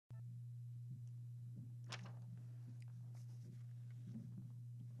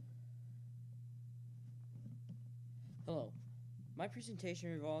Hello. My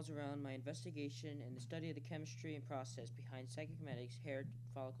presentation revolves around my investigation and the study of the chemistry and process behind psychomedics hair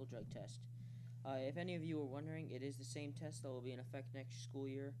follicle drug test. If any of you are wondering, it is the same test that will be in effect next school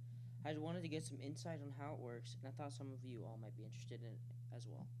year. I just wanted to get some insight on how it works, and I thought some of you all might be interested in it as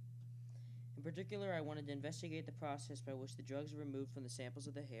well. In particular, I wanted to investigate the process by which the drugs are removed from the samples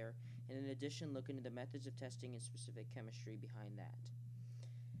of the hair, and in addition, look into the methods of testing and specific chemistry behind that.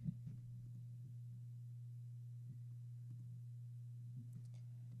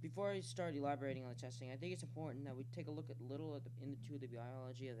 Before I start elaborating on the testing, I think it's important that we take a look into the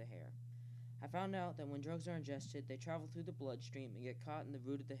biology of the hair. I found out that when drugs are ingested, they travel through the bloodstream and get caught in the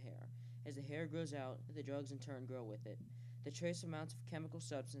root of the hair. As the hair grows out, the drugs in turn grow with it. The trace amounts of chemical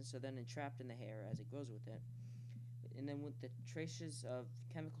substance are then entrapped in the hair as it grows with it. And then with the traces of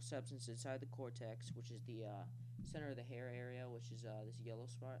chemical substance inside the cortex, which is the center of the hair area, which is this yellow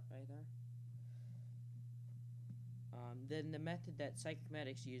spot right there. Then the method that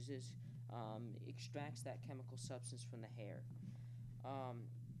psychomedics uses extracts that chemical substance from the hair.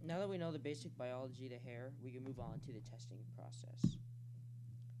 Now that we know the basic biology of the hair, we can move on to the testing process.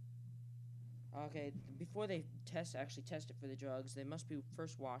 Okay, before they actually test it for the drugs, they must be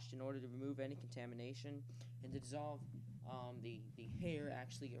first washed in order to remove any contamination and to dissolve the hair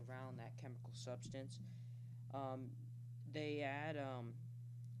actually around that chemical substance. They add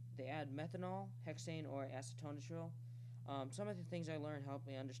methanol, hexane, or acetonitril. Some of the things I learned helped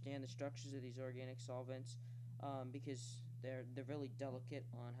me understand the structures of these organic solvents because they're really delicate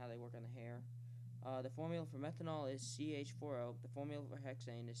on how they work on the hair. The formula for methanol is CH4O, the formula for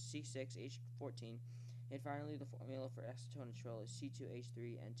hexane is C6H14, and finally the formula for acetonitril is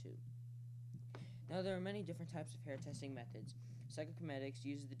C2H3N2. Now there are many different types of hair testing methods. Psychomedics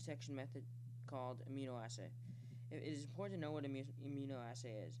uses the detection method called immunoassay. It is important to know what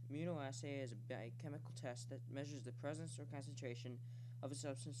immunoassay is. Immunoassay is a biochemical test that measures the presence or concentration of a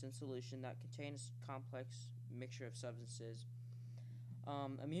substance in solution that contains a complex mixture of substances.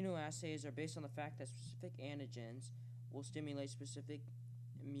 Immunoassays are based on the fact that specific antigens will stimulate specific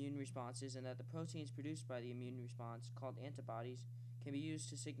immune responses and that the proteins produced by the immune response, called antibodies, can be used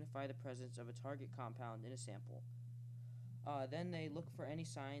to signify the presence of a target compound in a sample. Then they look for any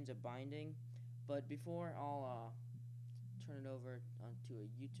signs of binding, but before I'll turn it over onto a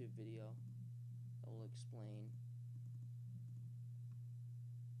YouTube video that will explain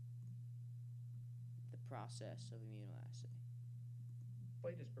the process of immunoassay.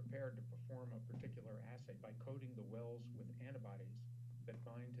 Plate is prepared to perform a particular assay by coating the wells with antibodies that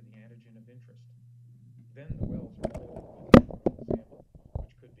bind to the antigen of interest. Then the wells are filled with a sample,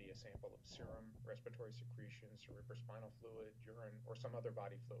 which could be a sample of serum, respiratory secretions, cerebrospinal fluid, urine, or some other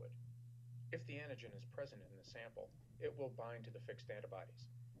body fluid. If the antigen is present in the sample, it will bind to the fixed antibodies.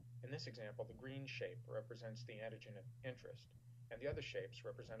 In this example, the green shape represents the antigen of interest, and the other shapes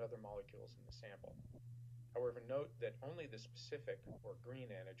represent other molecules in the sample. However, note that only the specific, or green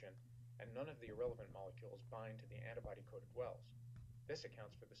antigen, and none of the irrelevant molecules bind to the antibody-coated wells. This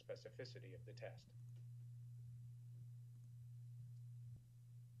accounts for the specificity of the test.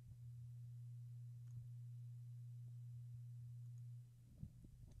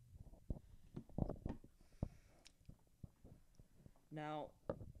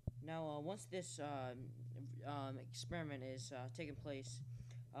 Now, once this experiment is taking place,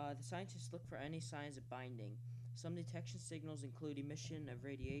 the scientists look for any signs of binding. Some detection signals include emission of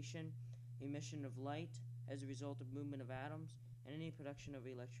radiation, emission of light as a result of movement of atoms, and any production of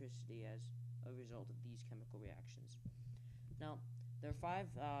electricity as a result of these chemical reactions. Now, there are 5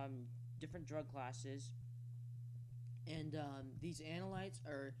 different drug classes, and these analytes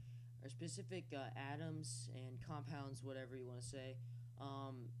are specific atoms and compounds, whatever you want to say,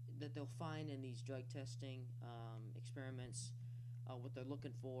 that they'll find in these drug testing experiments, what they're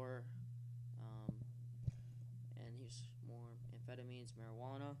looking for. And here's more amphetamines,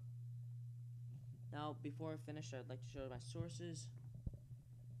 marijuana. Now, before I finish, I'd like to show my sources.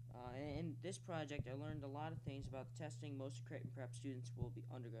 In this project, I learned a lot of things about the testing most Creighton Prep students will be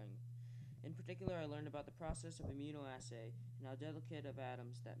undergoing. In particular, I learned about the process of immunoassay and how delicate of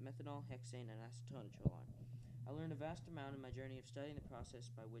atoms that methanol, hexane, and acetonitril are. I learned a vast amount in my journey of studying the process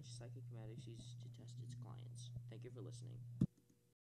by which psychomedics uses to test its clients. Thank you for listening.